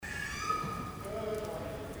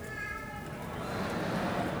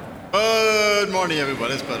morning,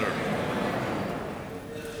 everybody. It's better.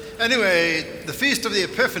 Anyway, the Feast of the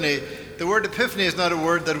Epiphany, the word Epiphany is not a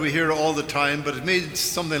word that we hear all the time, but it means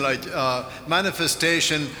something like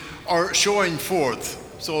manifestation or showing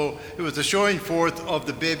forth. So it was the showing forth of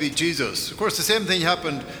the baby Jesus. Of course, the same thing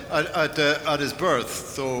happened at his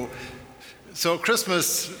birth. So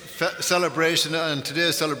Christmas celebration and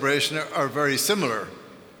today's celebration are very similar.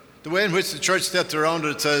 The way in which the church stepped around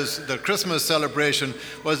it says that Christmas celebration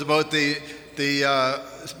was about the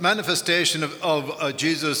manifestation of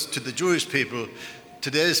Jesus to the Jewish people.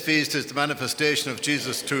 Today's feast is the manifestation of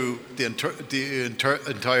Jesus to the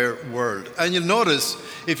entire world. And you'll notice,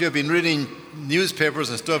 if you've been reading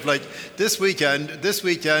newspapers and stuff, like this weekend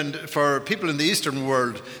for people in the Eastern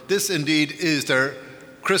world, this indeed is their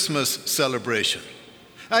Christmas celebration.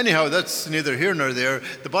 Anyhow, that's neither here nor there.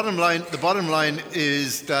 The bottom line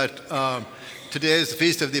is that today is the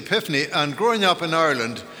Feast of the Epiphany, and growing up in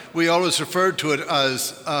Ireland, we always referred to it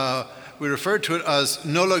as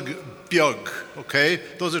Nullag Beag. Okay,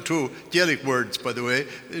 those are two Gaelic words, by the way.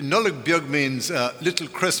 Nullag Beag means little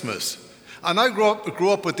Christmas, and I grew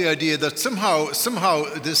up with the idea that somehow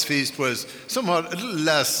this feast was somewhat a little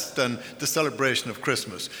less than the celebration of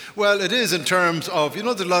Christmas. Well, it is in terms of,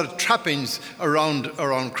 there's a lot of trappings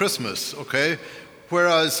around Christmas, okay?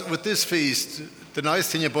 Whereas with this feast, the nice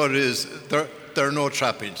thing about it is there are no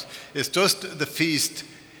trappings. It's just the feast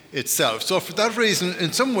itself. So for that reason,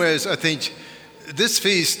 in some ways, I think this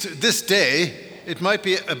feast, this day, it might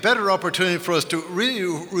be a better opportunity for us to really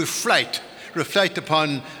reflect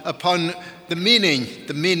upon the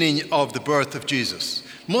meaning of the birth of Jesus.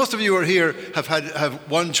 Most of you are here have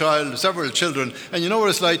one child, several children, and you know what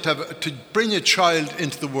it's like to bring a child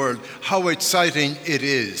into the world, how exciting it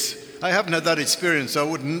is. I haven't had that experience, so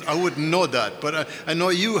I wouldn't know that, but I know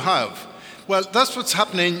you have. Well, that's what's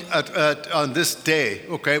happening on this day,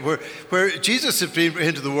 okay, where Jesus is being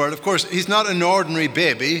into the world. Of course, he's not an ordinary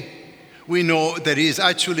baby. We know that he is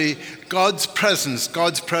actually God's presence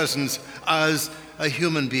as a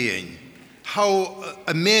human being. How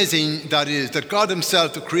amazing that is, that God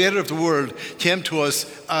himself, the creator of the world, came to us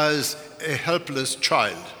as a helpless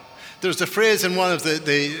child. There's a phrase in one of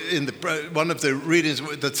the readings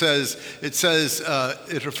that says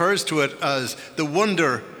it refers to it as the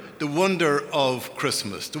wonder of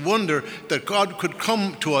Christmas, the wonder that God could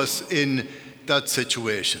come to us in that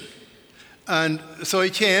situation. And so he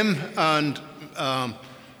came, and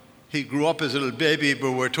he grew up as a little baby,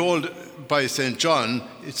 but we're told by St. John,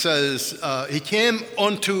 it says, he came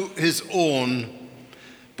unto his own,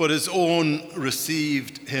 but his own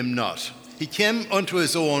received him not. He came unto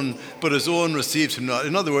his own, but his own received him not.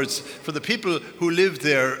 In other words, for the people who lived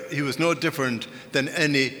there, he was no different than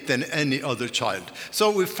any other child. So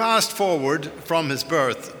we fast forward from his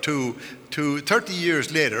birth to 30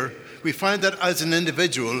 years later, we find that as an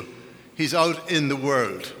individual, he's out in the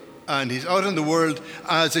world. And he's out in the world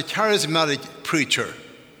as a charismatic preacher.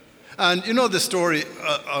 And you know the story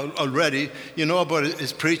already. You know about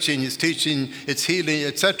his preaching, his teaching, his healing,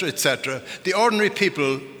 etc., etc. The ordinary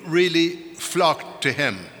people really flocked to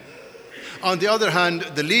him. On the other hand,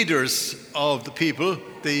 the leaders of the people,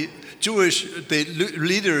 the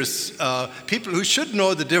leaders, people who should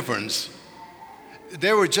know the difference,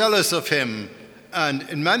 they were jealous of him and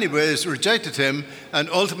in many ways rejected him. And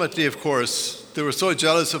ultimately, of course, they were so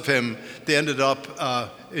jealous of him, they ended up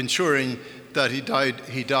ensuring that he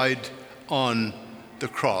died on the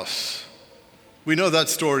cross. We know that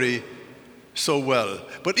story so well.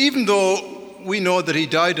 But even though we know that he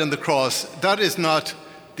died on the cross, that is not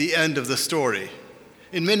the end of the story.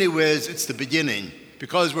 In many ways, it's the beginning,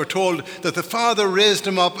 because we're told that the Father raised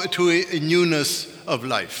him up to a newness of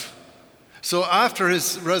life. So after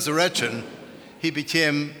his resurrection, he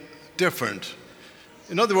became different.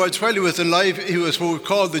 In other words, while he was alive, he was what we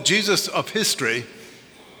call the Jesus of history.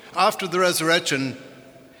 After the resurrection,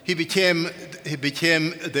 he became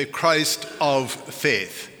the Christ of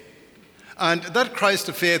faith. And that Christ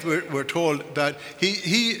of faith, we're told that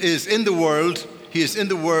he is in the world. He is in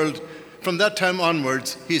the world from that time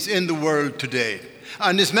onwards. He's in the world today.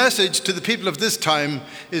 And his message to the people of this time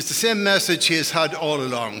is the same message he has had all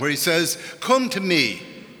along, where he says, "Come to me,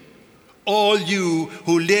 all you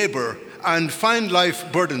who labor and find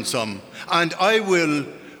life burdensome, and I will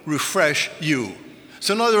refresh you."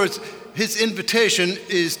 So in other words, his invitation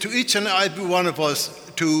is to each and every one of us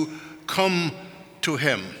to come to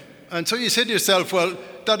him. And so you say to yourself, well,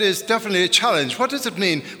 that is definitely a challenge. What does it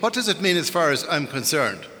mean? What does it mean as far as I'm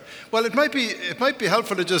concerned? Well, it might be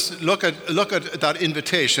helpful to just look at that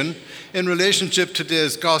invitation in relationship to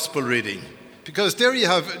today's gospel reading, because there you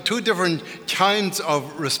have two different kinds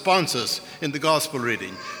of responses in the gospel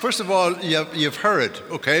reading. First of all, you've Herod,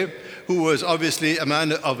 okay, who was obviously a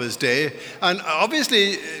man of his day. And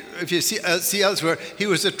obviously, if you see elsewhere, he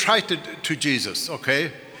was attracted to Jesus,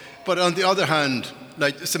 okay? But on the other hand,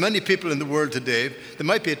 like so many people in the world today, they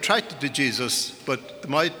might be attracted to Jesus, but they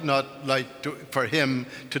might not like for him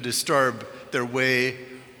to disturb their way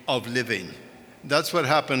of living. That's what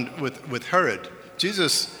happened with Herod.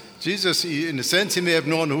 Jesus, in a sense, he may have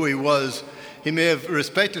known who he was. He may have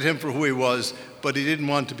respected him for who he was, but he didn't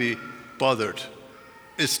want to be bothered.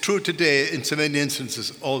 It's true today in so many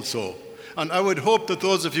instances also. And I would hope that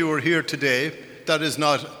those of you who are here today, that is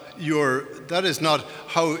not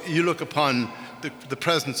how you look upon the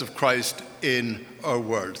presence of Christ in our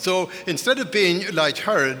world. So instead of being like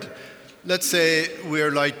Herod, let's say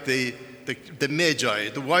we're like the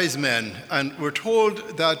Magi, the wise men, and we're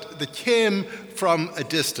told that they came from a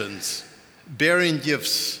distance bearing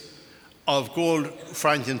gifts of gold,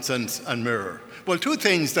 frankincense, and myrrh. Well, two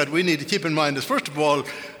things that we need to keep in mind is, first of all,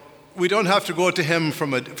 we don't have to go to him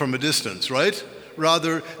from a distance, right?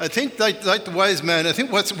 Rather, I think like the wise men, I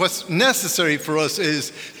think what's necessary for us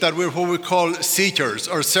is that we're what we call seekers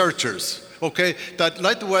or searchers. Okay, that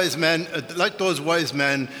like those wise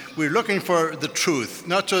men, we're looking for the truth,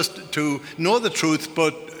 not just to know the truth,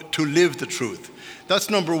 but to live the truth.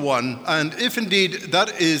 That's number one. And if indeed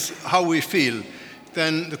that is how we feel,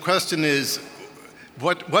 then the question is,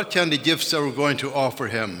 what kind of gifts are we going to offer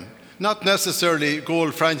him? Not necessarily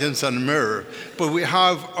gold, frankincense, and myrrh, but we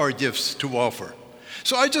have our gifts to offer.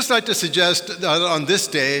 So I'd just like to suggest that on this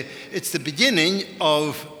day, it's the beginning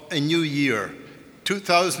of a new year,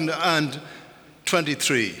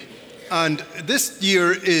 2023. And this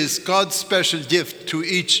year is God's special gift to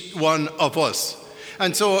each one of us.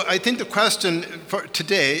 And so I think the question for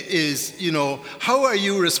today is, how are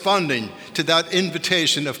you responding to that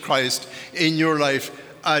invitation of Christ in your life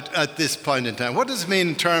at this point in time? What does it mean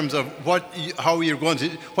in terms of what you're going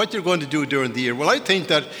to do during the year? Well, I think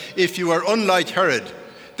that if you are unlike Herod,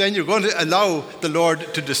 then you're going to allow the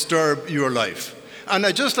Lord to disturb your life. And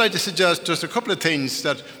I'd just like to suggest just a couple of things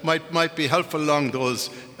that might be helpful along those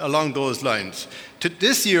lines.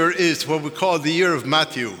 This year is what we call the year of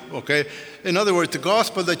Matthew, okay? In other words, the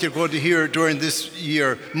gospel that you're going to hear during this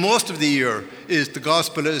year, most of the year, is the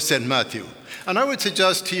gospel of St. Matthew. And I would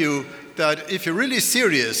suggest to you that if you're really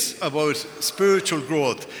serious about spiritual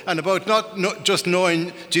growth and about not just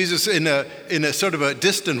knowing Jesus in a sort of a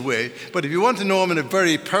distant way, but if you want to know him in a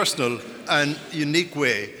very personal and unique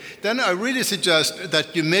way, then I really suggest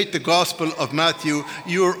that you make the Gospel of Matthew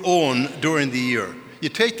your own during the year. You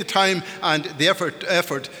take the time and the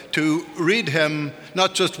effort to read him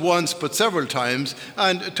not just once but several times,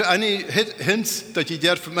 and to any hints that you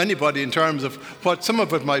get from anybody in terms of what some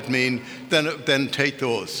of it might mean, then take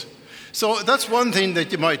those. So that's one thing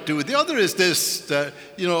that you might do. The other is this, that,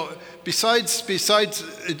 besides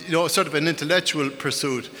sort of an intellectual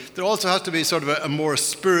pursuit, there also has to be sort of a more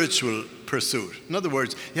spiritual pursuit. In other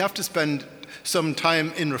words, you have to spend some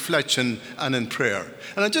time in reflection and in prayer.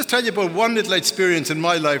 And I'll just tell you about one little experience in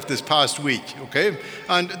my life this past week, okay?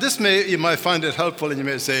 And you might find it helpful, and you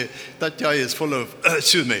may say, that guy is full of,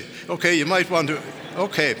 excuse me. Okay, you might want to,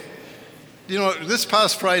 okay. This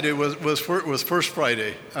past Friday was First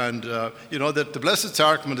Friday, and that the Blessed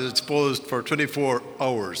Sacrament is exposed for 24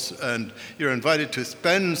 hours, and you're invited to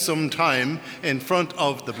spend some time in front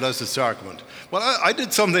of the Blessed Sacrament. Well, I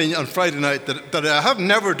did something on Friday night that I have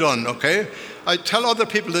never done, okay? I tell other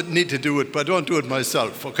people that need to do it, but I don't do it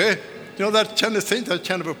myself, okay? That kind of thing, that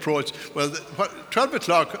kind of approach. Well, 12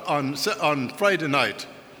 o'clock on Friday night,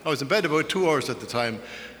 I was in bed about 2 hours at the time.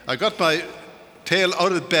 I got my tail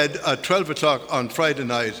out of bed at 12 o'clock on Friday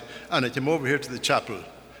night, and I came over here to the chapel,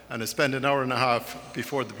 and I spent an hour and a half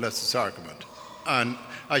before the Blessed Sacrament. And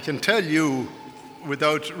I can tell you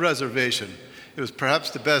without reservation, it was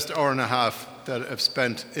perhaps the best hour and a half that I've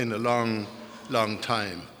spent in a long, long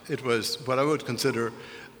time. It was what I would consider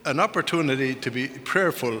an opportunity to be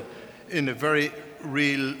prayerful in a very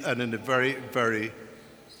real and in a very, very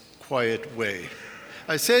quiet way.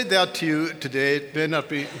 I say that to you today. It may not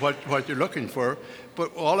be what you're looking for,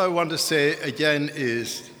 but all I want to say again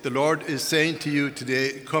is the Lord is saying to you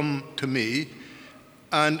today, come to me.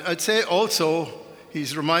 And I'd say also,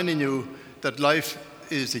 he's reminding you that life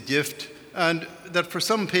is a gift, and that for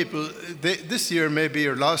some people, this year may be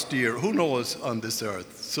your last year, who knows, on this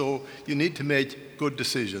earth. So you need to make good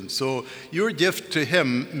decisions. So your gift to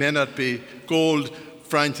him may not be gold,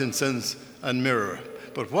 frankincense, and myrrh.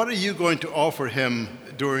 But what are you going to offer him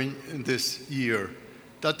during this year?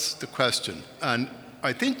 That's the question. And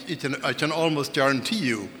I think I can almost guarantee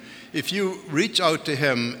you, if you reach out to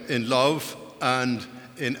him in love and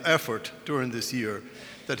in effort during this year,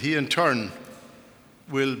 that He in turn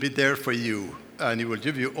will be there for you, and He will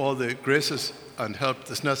give you all the graces and help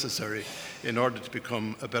that's necessary in order to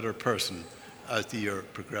become a better person as the year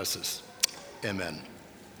progresses. Amen.